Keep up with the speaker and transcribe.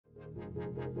So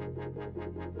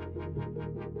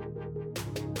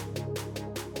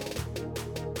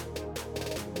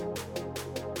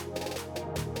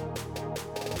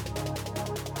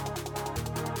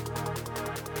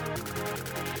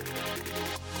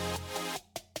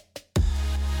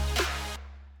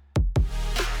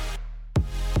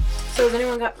has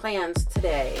anyone got plans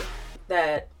today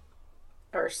that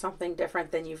are something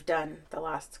different than you've done the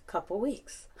last couple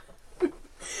weeks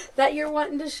that you're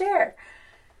wanting to share?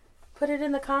 Put it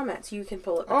in the comments. You can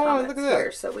pull up the comments look at that.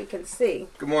 here so we can see.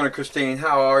 Good morning, Christine.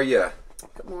 How are you?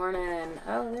 Good morning.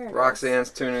 Oh, there it Roxanne's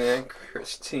tuning in.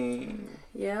 Christine.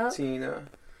 Yeah. Tina.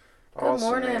 Good Awesome,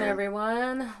 morning, man.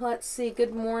 everyone. Let's see.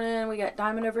 Good morning. We got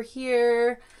Diamond over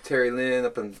here. Terry Lynn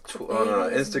up on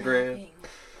Instagram.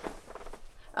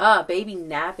 Napping. Baby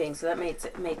napping. So that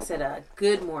makes it a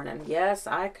good morning. Yes,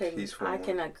 I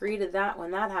can agree to that when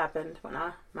that happened when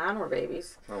mine were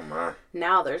babies. Oh my.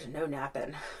 Now there's no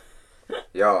napping.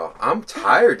 Y'all, I'm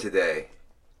tired today.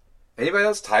 Anybody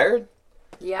else tired?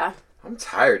 Yeah. I'm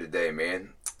tired today,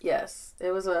 man. Yes.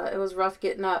 It was rough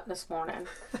getting up this morning.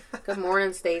 Good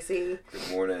morning, Stacy.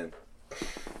 Good morning.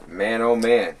 Man, oh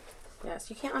man. Yes,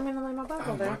 you can't let me my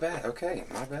Bible there. My bad. Okay,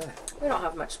 my bad. We don't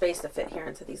have much space to fit here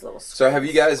into these little screens. So have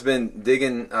you guys been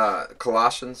digging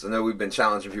Colossians? I know we've been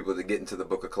challenging people to get into the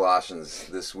book of Colossians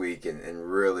this week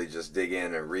and really just dig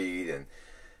in and read and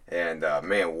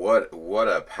man, what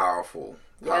a powerful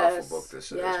book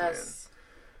this is, man.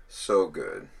 So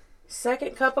good.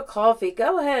 Second cup of coffee.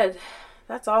 Go ahead.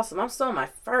 That's awesome. I'm still on my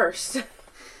first.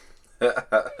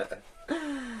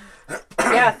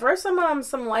 Yeah, throw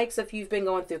some likes if you've been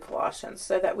going through Colossians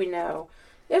so that we know.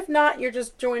 If not, you're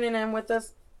just joining in with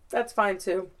us. That's fine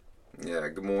too. Yeah,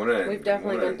 good morning. We've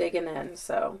definitely been digging in,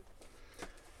 so.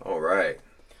 All right.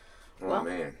 Well,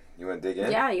 man. You want to dig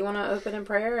in? Yeah, you want to open in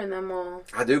prayer and then we'll...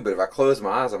 I do, but if I close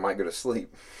my eyes, I might go to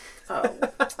sleep. Oh,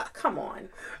 come on.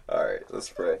 All right, let's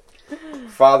pray.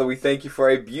 Father, we thank you for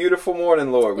a beautiful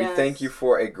morning, Lord. Yes. We thank you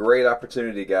for a great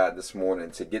opportunity, God, this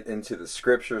morning to get into the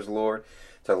scriptures, Lord,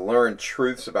 to learn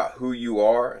truths about who you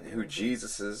are and who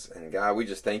Jesus is. And God, we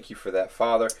just thank you for that,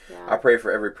 Father. Yeah. I pray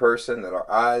for every person that our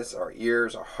eyes, our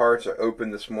ears, our hearts are open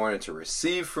this morning to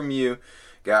receive from you.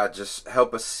 God, just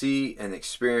help us see and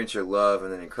experience your love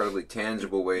in an incredibly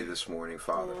tangible way this morning,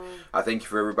 Father. Yeah. I thank you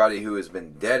for everybody who has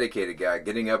been dedicated, God,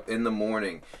 getting up in the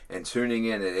morning and tuning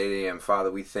in at 8 a.m. Father,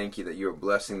 we thank you that you are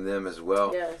blessing them as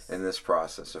well in this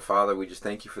process. So, Father, we just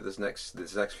thank you for this next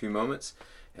few moments.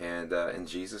 And in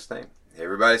Jesus' name,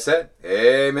 everybody said,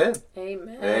 Amen.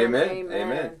 Amen. Amen.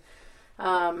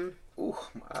 Amen.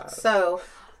 So,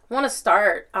 I want to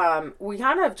start. We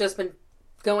kind of just been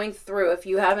going through, if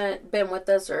you haven't been with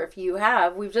us or if you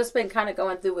have, we've just been kind of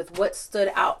going through with what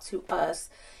stood out to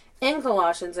us in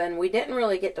Colossians, and we didn't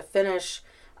really get to finish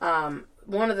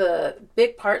one of the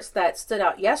big parts that stood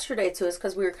out yesterday to us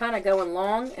because we were kind of going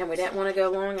long and we didn't want to go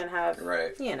long and have,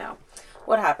 you know,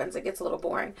 what happens, it gets a little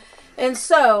boring. And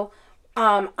so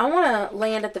I want to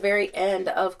land at the very end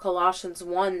of Colossians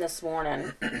 1 this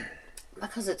morning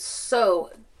because it's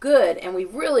so good, and we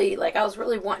really, I was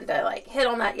really wanting to, hit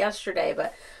on that yesterday,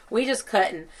 but we just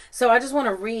couldn't. So I just want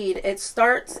to read. It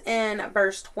starts in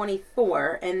verse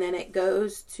 24, and then it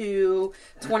goes to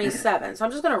 27. So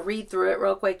I'm just going to read through it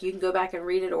real quick. You can go back and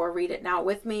read it or read it now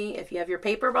with me if you have your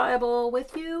paper Bible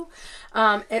with you.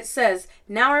 It says,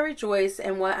 "Now I rejoice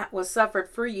in what was suffered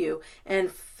for you,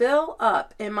 and fill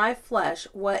up in my flesh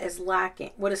what is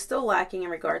still lacking in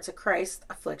regard to Christ's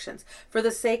afflictions, for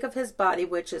the sake of his body,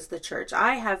 which is the church.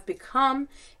 I have become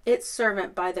its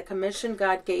servant by the commission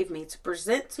God gave me to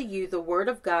present to you the word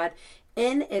of God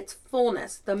in its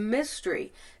fullness, the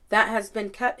mystery that has been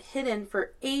kept hidden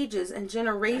for ages and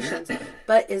generations,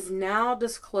 but is now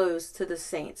disclosed to the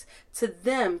saints. To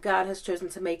them God has chosen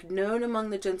to make known among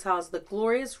the Gentiles the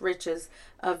glorious riches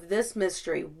of this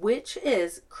mystery, which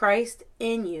is Christ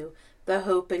in you, the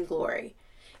hope and glory."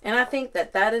 And I think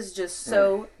that is just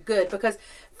so good, because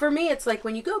for me, it's like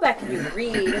when you go back and you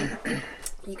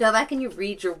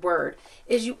read your word,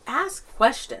 is you ask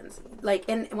questions.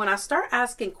 And when I start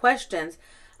asking questions,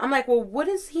 I'm like, well, what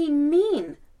does he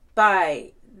mean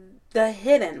by the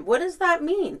hidden? What does that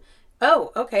mean?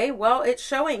 Oh, okay. Well, it's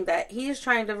showing that he is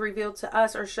trying to reveal to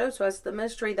us or show to us the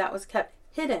mystery that was kept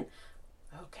hidden.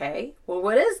 Okay, well,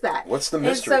 what is that? What's the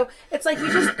mystery? And so it's like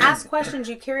you just ask questions,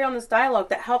 you carry on this dialogue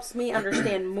that helps me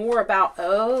understand more about,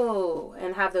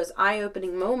 and have those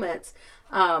eye-opening moments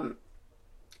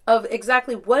of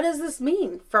exactly what does this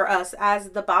mean for us as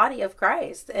the body of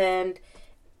Christ. And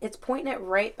it's pointing it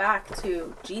right back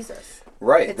to Jesus.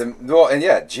 Right.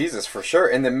 Jesus for sure.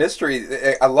 And the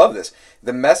mystery, I love this.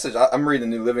 The message, I'm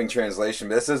reading the New Living Translation,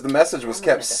 but it says the message was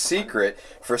kept secret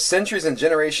for centuries and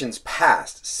generations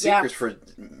past. Secrets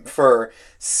for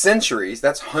centuries,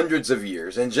 that's hundreds of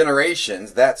years. And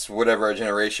generations, that's whatever a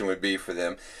generation would be for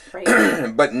them.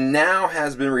 Right. But now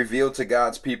has been revealed to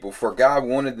God's people. For God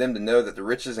wanted them to know that the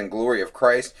riches and glory of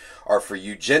Christ are for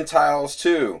you Gentiles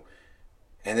too.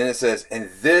 And then it says, and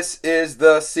this is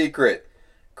the secret.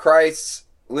 Christ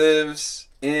lives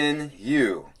in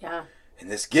you. Yeah. And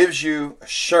this gives you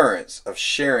assurance of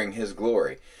sharing his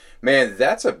glory. Man,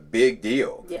 that's a big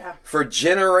deal. Yeah. For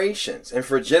generations and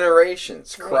for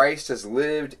generations, right. Christ has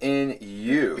lived in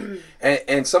you.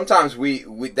 and sometimes we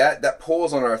that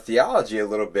pulls on our theology a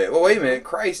little bit. Well, wait a minute,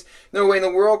 Christ, no way in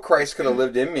the world Christ could have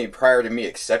lived in me prior to me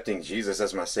accepting Jesus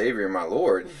as my Savior and my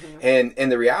Lord. Mm-hmm.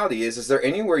 And the reality is there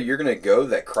anywhere you're going to go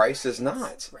that Christ is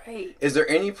not? Right. Is there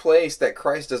any place that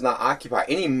Christ does not occupy?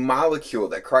 Any molecule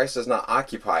that Christ does not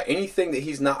occupy? Anything that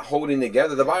he's not holding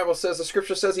together? The Bible says, the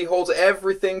scripture says he holds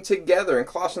everything together. In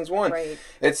Colossians 1, right.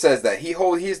 It says that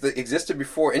he's existed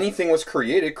before anything was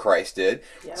created. Christ did.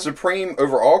 Yeah. Supreme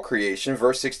over all creation.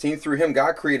 Verse 16, through him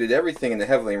God created everything in the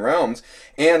heavenly realms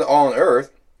and on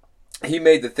earth. He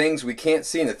made the things we can't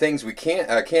see and the things we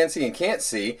can see and can't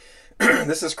see.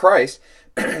 This is Christ.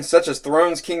 Such as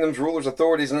thrones, kingdoms, rulers,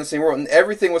 authorities in this world, and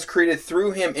everything was created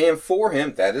through him and for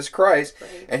him. That is Christ.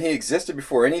 Right. And he existed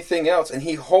before anything else, and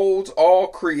he holds all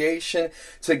creation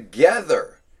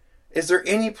together. Is there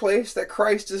any place that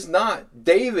Christ is not?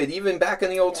 David, even back in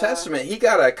the Old Testament, he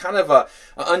got a kind of a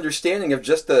understanding of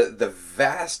just the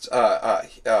vast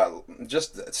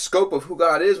just the scope of who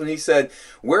God is when he said,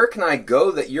 where can I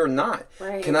go that you're not?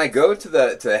 Right. Can I go to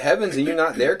the heavens and you're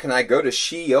not there? Can I go to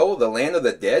Sheol, the land of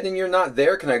the dead, and you're not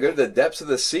there? Can I go to the depths of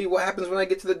the sea? What happens when I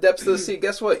get to the depths of the sea?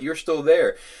 Guess what? You're still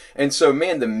there. And so,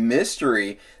 man, the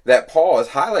mystery that Paul is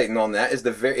highlighting on that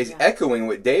is echoing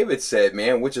what David said,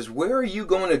 man, which is, where are you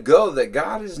going to go that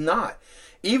God is not?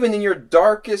 Even in your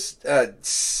darkest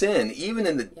sin, even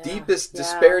in the deepest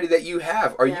disparity that you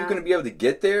have, are you going to be able to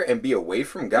get there and be away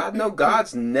from God? No,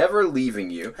 God's never leaving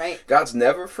you. Right. God's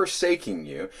never forsaking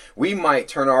you. We might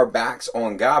turn our backs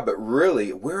on God, but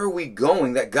really, where are we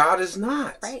going that God is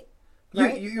not? Right.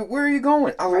 Where are you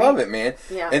going? I love it, man.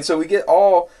 Yeah. And so we get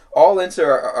all into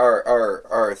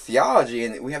our theology,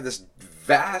 and we have this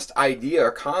vast idea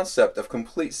or concept of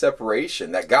complete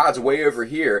separation, that God's way over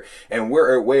here and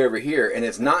we're way over here. And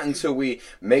it's not until we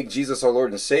make Jesus our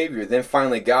Lord and Savior, then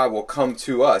finally God will come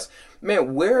to us.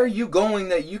 Man, where are you going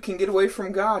that you can get away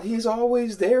from God? He's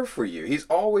always there for you. He's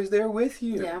always there with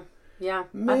you. Yeah. Yeah.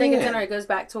 Man. I think it goes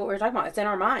back to what we were talking about. It's in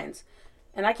our minds.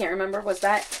 And I can't remember, was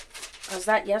that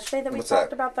yesterday that we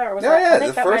talked about that? Or was I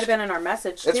think that might have been in our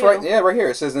message, too. That's right. Yeah, right here.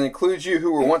 It says, it includes you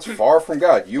who were once far from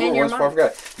God. You were once far from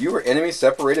God. You were enemies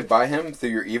separated by him through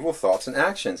your evil thoughts and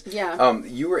actions. Yeah.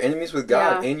 You were enemies with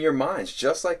God in your minds,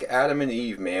 just like Adam and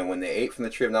Eve, man, when they ate from the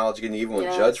tree of knowledge of good and evil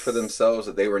and judged for themselves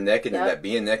that they were naked and that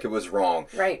being naked was wrong.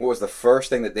 Right. What was the first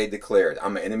thing that they declared?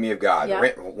 I'm an enemy of God.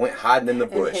 Went hiding in the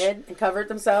bush. And hid and covered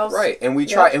themselves. Right. And we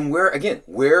try. And where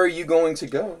are you going to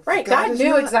go? Right. God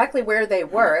knew exactly where they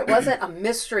were. It wasn't a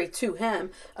mystery to him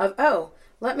of,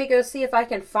 let me go see if I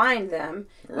can find them.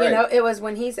 Right. You know, it was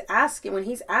when he's asking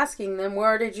them,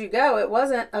 where did you go? It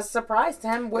wasn't a surprise to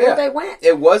him where they went.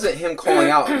 It wasn't him calling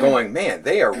out and going, man,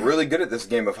 they are really good at this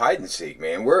game of hide and seek,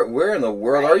 man. Where in the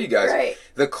world are you guys? Right.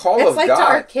 The call of God. It's like to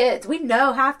our kids. We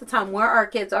know half the time where our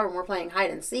kids are when we're playing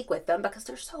hide and seek with them because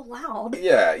they're so loud.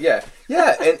 Yeah.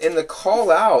 And the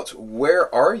call out,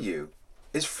 where are you?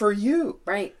 Is for you.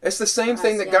 Right. It's the same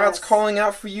thing that God's calling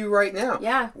out for you right now.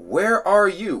 Yeah. Where are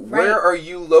you? Right. Where are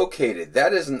you located?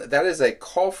 That is a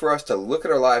call for us to look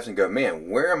at our lives and go, man,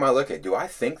 where am I located? Do I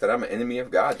think that I'm an enemy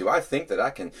of God? Do I think that I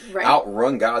can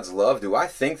outrun God's love? Do I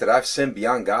think that I've sinned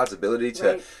beyond God's ability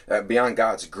to, beyond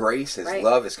God's grace, His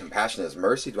love, His compassion, His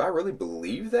mercy? Do I really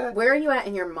believe that? Where are you at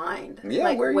in your mind? Yeah.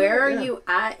 Like, where are you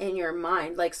at in your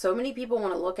mind? Like, so many people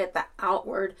want to look at the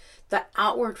outward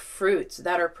fruits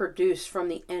that are produced from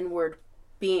the inward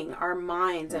being, our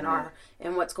minds and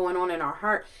and what's going on in our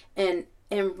heart, and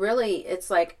really it's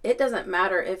like, it doesn't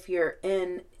matter if you're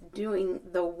in doing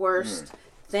the worst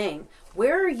thing.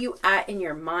 Where are you at in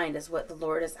your mind is what the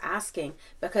Lord is asking,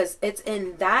 because it's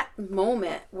in that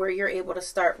moment where you're able to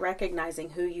start recognizing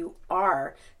who you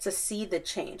are to see the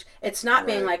change. It's not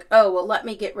being like, oh, well, let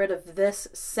me get rid of this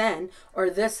sin or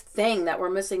this thing that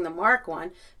we're missing the mark on,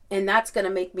 and that's going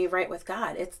to make me right with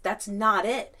God. That's not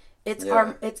it. It's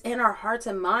in our hearts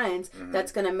and minds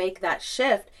that's going to make that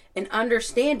shift, and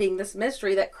understanding this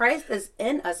mystery that Christ is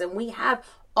in us, and we have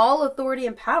all authority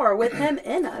and power with him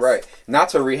in us. Right. Not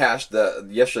to rehash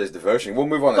yesterday's devotion. We'll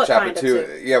move on to chapter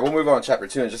 2. Yeah, we'll move on to chapter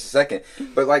 2 in just a second.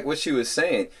 But like what she was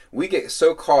saying, we get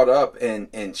so caught up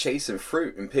in chasing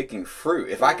fruit and picking fruit.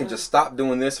 If I can just stop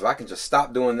doing this, if I can just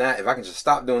stop doing that, if I can just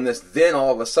stop doing this, then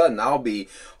all of a sudden I'll be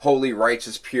holy,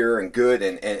 righteous, pure, and good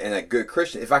and a good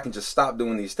Christian. If I can just stop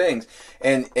doing these things.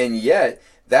 And yet,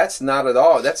 that's not at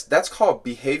all. That's called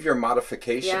behavior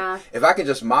modification. Yeah. If I can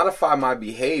just modify my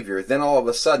behavior, then all of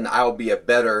a sudden I'll be a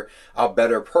better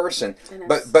person.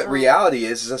 But reality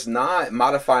is it's not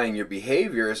modifying your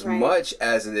behavior as much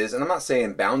as it is. And I'm not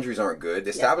saying boundaries aren't good.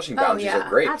 Establishing boundaries are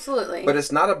great. Absolutely. But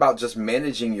it's not about just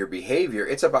managing your behavior.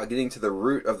 It's about getting to the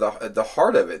root of the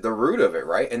heart of it, the root of it,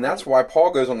 right? And that's why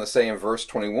Paul goes on to say in verse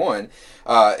 21,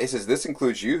 it says, "This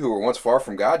includes you who were once far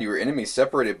from God. You were enemies,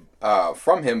 separated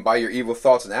from him by your evil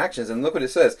thoughts and actions." And look what it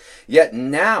says. Yet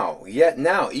now,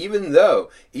 even though,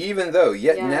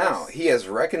 now, he has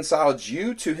reconciled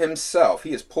you to himself.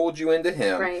 He has pulled you into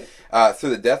him through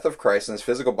the death of Christ in his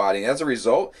physical body. And as a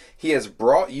result, he has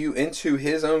brought you into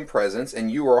his own presence,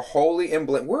 and you are holy and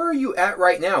blameless. Where are you at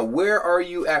right now? Where are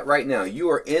you at right now? You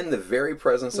are in the very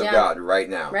presence of God right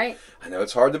now. Right. I know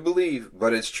it's hard to believe,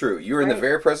 but it's true. You're in the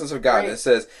very presence of God. And it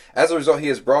says, as a result, he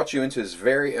has brought you into his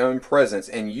very own presence,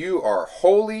 and you are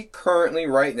holy currently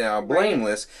right now,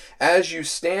 blameless, as you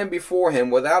stand before him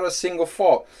without a single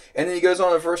fault. And then he goes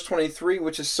on in verse 23,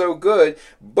 which is so good,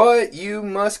 but you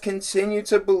must continue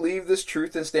to believe this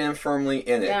truth and stand firmly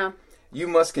in it. Yeah. You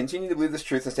must continue to believe this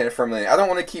truth and stand firmly in it. I don't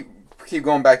want to keep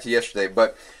going back to yesterday,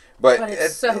 but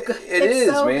it's so good.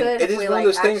 It's so man. Good. It is one of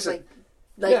those things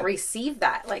that, receive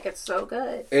that. Like, it's so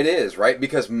good. It is, right?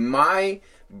 Because my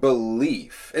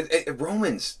belief,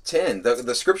 Romans 10,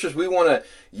 the scriptures we want to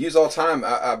use all the time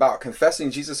about confessing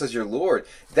Jesus as your Lord,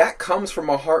 that comes from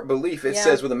a heart belief. It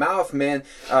says with the mouth,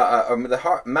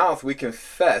 mouth we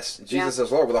confess Jesus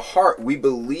as Lord. With the heart we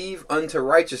believe unto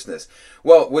righteousness.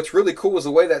 Well, what's really cool is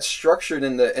the way that's structured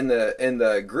in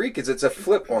the Greek is it's a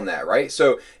flip on that, right?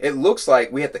 So it looks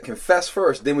like we have to confess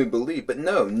first, then we believe. But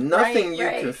no, nothing you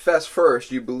confess first,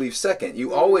 you believe second.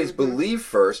 You always believe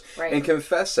first and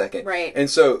confess second. Right. And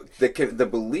so the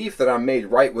belief that I'm made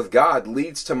right with God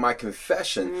leads to my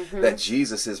confession that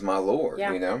Jesus is my Lord,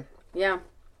 you know? Yeah.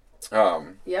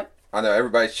 Yep. I know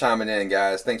everybody's chiming in,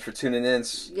 guys. Thanks for tuning in.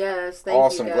 Yes, thank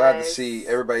awesome. you guys. Glad to see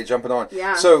everybody jumping on.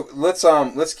 Yeah. So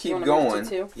let's keep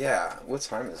going. Yeah. What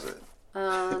time is it?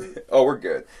 Oh, we're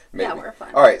good. Maybe. Yeah, we're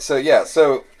fine. All right.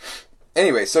 So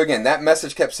anyway, so again, that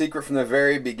message kept secret from the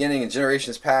very beginning in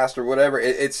generations past or whatever.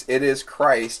 It is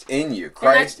Christ in you.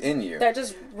 Christ in you. That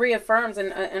just reaffirms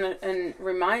and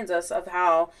reminds us of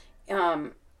how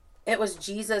it was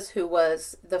Jesus who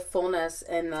was the fullness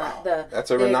and the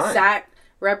exact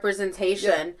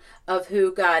representation of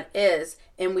who God is,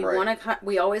 and we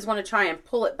always want to try and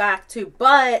pull it back to,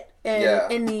 but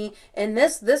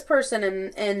this person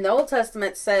in the Old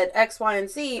Testament said X, Y, and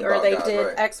Z, or they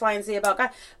did X, Y, and Z about God,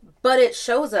 but it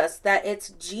shows us that it's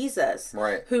Jesus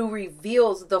who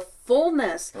reveals the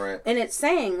fullness, and it's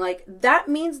saying like that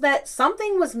means that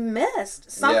something was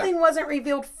missed, something wasn't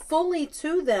revealed fully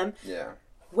to them.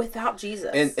 Without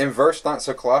Jesus. In verse 9,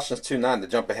 so Colossians 2:9, to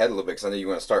jump ahead a little bit, because I know you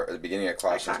want to start at the beginning of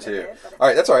Colossians 2. All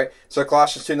right, that's all right. So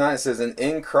Colossians 2:9, it says, "And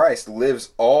in Christ lives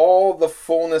all the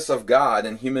fullness of God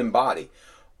in human body."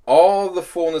 All the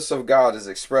fullness of God is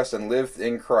expressed and lived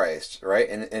in Christ, right?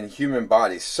 In human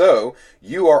body. So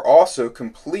you are also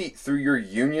complete through your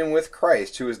union with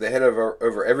Christ, who is the head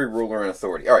over every ruler and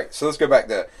authority. All right, so let's go back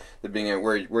to the beginning.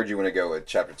 Where do you want to go with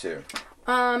chapter 2?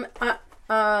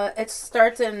 It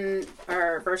starts in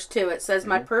verse 2. It says,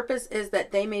 "My purpose is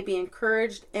that they may be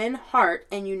encouraged in heart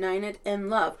and united in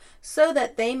love, so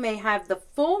that they may have the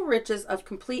full riches of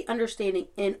complete understanding,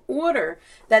 in order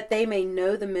that they may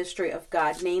know the mystery of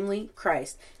God, namely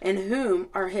Christ, in whom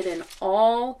are hidden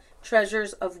all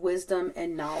treasures of wisdom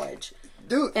and knowledge."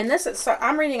 Dude. And this is, so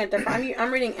I'm reading a different,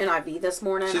 I'm reading NIV this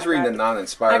morning. She's reading the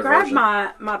non-inspired version.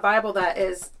 I grabbed my Bible that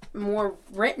is more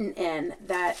written in,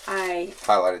 that I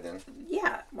highlighted in.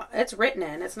 Yeah, it's written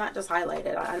in. It's not just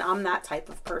highlighted. I'm that type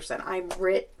of person. I'm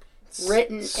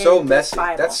written so in messy. This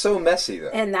Bible. That's so messy, though.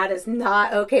 And that is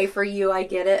not okay for you. I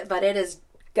get it, but it is,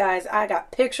 guys. I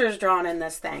got pictures drawn in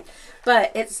this thing,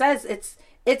 but it says it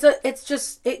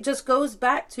just goes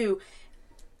back to,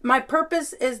 my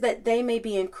purpose is that they may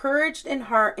be encouraged in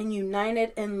heart and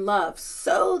united in love,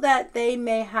 so that they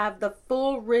may have the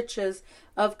full riches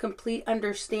of complete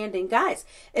understanding. Guys,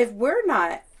 if we're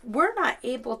not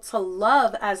able to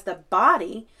love as the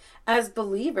body, as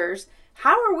believers,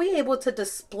 how are we able to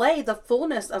display the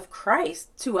fullness of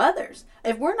Christ to others?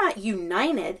 If we're not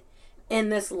united in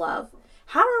this love,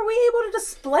 How are we able to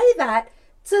display that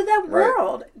to the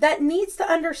world that needs to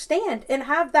understand and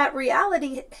have that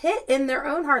reality hit in their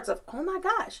own hearts of, oh my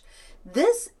gosh,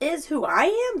 this is who I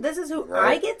am. This is who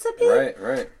I get to be.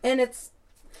 Right. And it's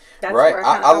that's right. Where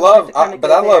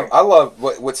I love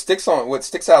what sticks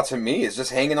out to me is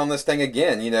just hanging on this thing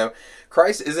again. You know,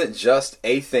 Christ isn't just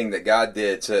a thing that God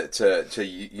did to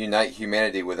unite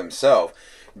humanity with Himself.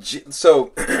 So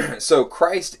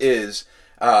Christ is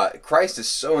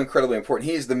so incredibly important.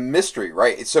 He is the mystery,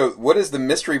 right? So what is the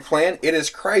mystery plan? It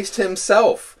is Christ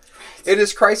Himself. It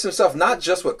is Christ Himself, not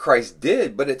just what Christ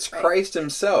did, but it's Christ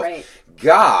Himself. Right.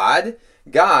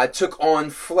 God took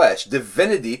on flesh.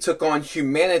 Divinity took on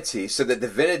humanity, so that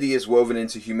divinity is woven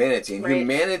into humanity. And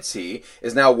humanity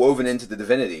is now woven into the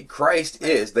divinity. Christ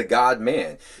is the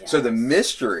God-man. Yes. So the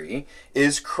mystery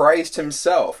is Christ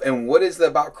Himself. And what is it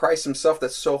about Christ Himself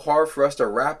that's so hard for us to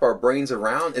wrap our brains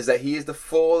around? Is that He is the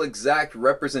full, exact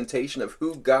representation of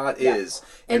who God is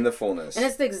in the fullness. And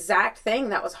it's the exact thing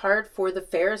that was hard for the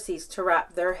Pharisees to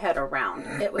wrap their head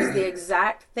around. It was the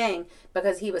exact thing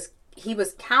because He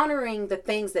was countering the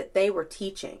things that they were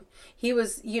teaching. He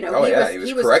was, he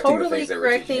was totally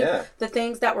correcting the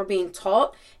things that were being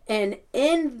taught, and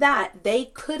in that they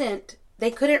couldn't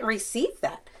receive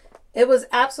that. It was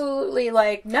absolutely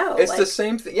like, no. It's the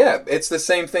same thing. Yeah, it's the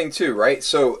same thing too, right?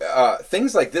 So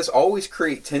things like this always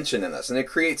create tension in us, and it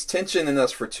creates tension in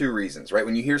us for two reasons, right?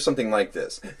 When you hear something like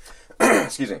this,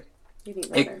 excuse me. You need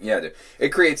water. I do. It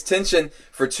creates tension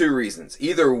for two reasons.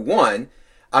 Either one,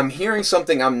 I'm hearing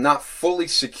something I'm not fully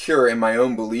secure in my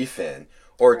own belief in.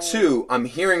 Or two, I'm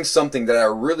hearing something that I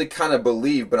really kind of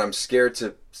believe, but I'm scared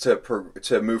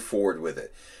to move forward with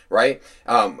it. Right?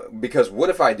 Because what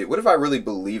if I do? What if I really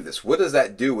believe this? What does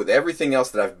that do with everything else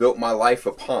that I've built my life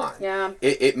upon? Yeah.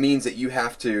 It means that you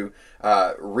have to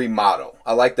remodel.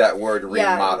 I like that word,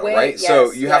 remodel, right? Yes,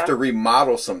 so you have to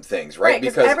remodel some things, right?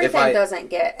 Because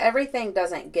everything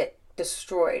doesn't get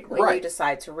destroyed when you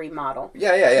decide to remodel.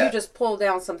 Yeah. You just pull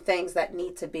down some things that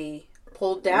need to be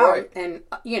pulled down and,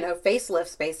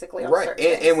 facelifts basically on certain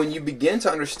things. And when you begin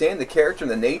to understand the character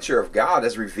and the nature of God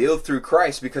as revealed through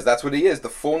Christ, because that's what He is, the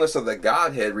fullness of the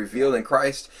Godhead revealed in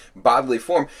Christ's bodily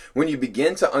form, when you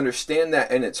begin to understand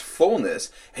that in its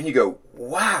fullness, and you go,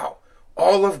 wow,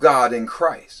 all of God in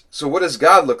Christ. So what does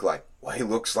God look like? Well, He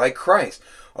looks like Christ.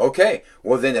 Okay,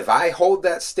 well then if I hold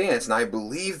that stance and I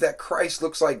believe that Christ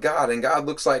looks like God and God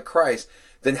looks like Christ,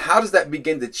 then how does that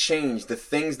begin to change the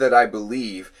things that I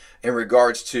believe in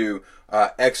regards to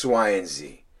X, Y, and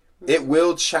Z? It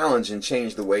will challenge and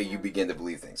change the way you begin to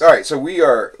believe things. All right, so we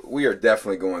are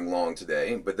definitely going long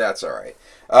today, but that's all right.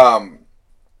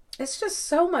 It's just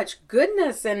so much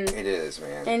goodness it is,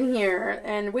 man, in here,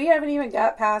 and we haven't even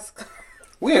got past.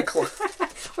 We're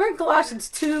in Colossians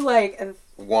 2,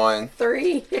 1,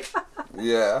 3.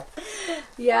 Yeah.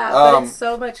 Yeah, but it's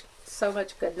so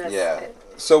much goodness. Yeah.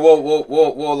 So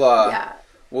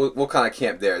we'll kind of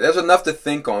camp there. There's enough to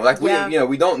think on.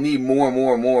 We don't need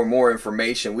more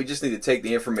information. We just need to take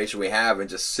the information we have and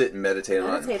just sit and meditate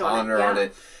on it and ponder on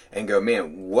it and go,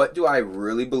 man, what do I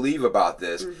really believe about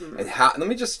this? Mm-hmm. And how? Let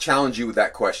me just challenge you with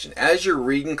that question. As you're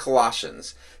reading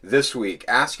Colossians this week,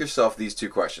 ask yourself these two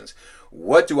questions.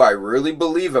 What do I really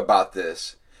believe about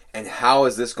this? And how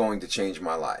is this going to change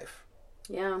my life?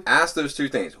 Yeah. Ask those two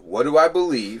things. What do I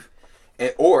believe?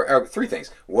 Or three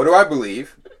things. What do I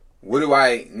believe? What do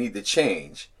I need to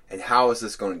change? And how is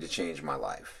this going to change my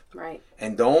life? Right.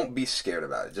 And don't be scared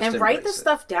about it. Just write this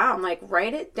stuff down.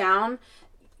 Write it down.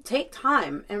 Take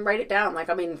time and write it down.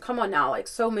 Come on now.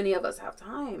 So many of us have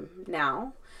time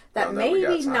now that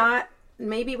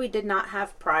maybe we did not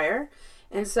have prior.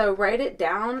 And so write it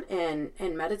down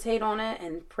and meditate on it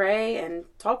and pray and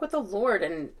talk with the Lord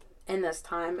in this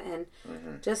time and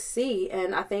just see.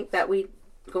 And I think that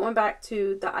going back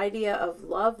to the idea of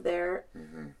love there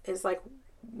is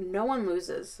no one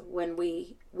loses when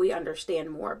we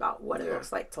understand more about what it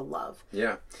looks like to love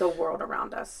the world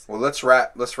around us. Well, let's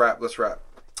wrap.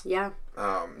 Yeah.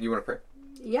 You want to pray?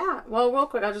 Yeah. Well, real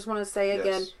quick, I just want to say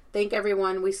again, thank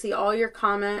everyone. We see all your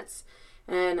comments.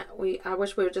 And I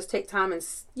wish we would just take time and,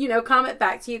 comment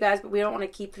back to you guys, but we don't want to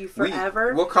keep you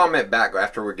forever. We'll comment back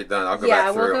after we get done. I'll go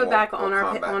back through it. Yeah, we'll go back on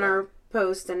our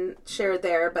post and share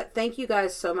there. But thank you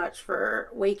guys so much for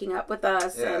waking up with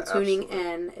us and tuning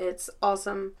in. It's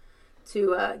awesome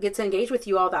to get to engage with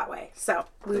you all that way. So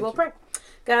we will pray.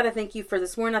 God, I thank you for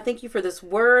this morning. I thank you for this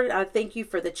word. I thank you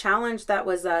for the challenge that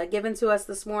was given to us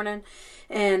this morning.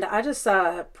 And I just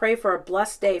pray for a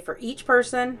blessed day for each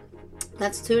person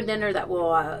that's tuned in or that will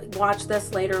watch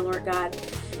this later, Lord God.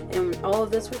 And all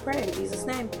of this we pray in Jesus'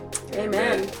 name.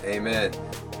 Amen. Amen.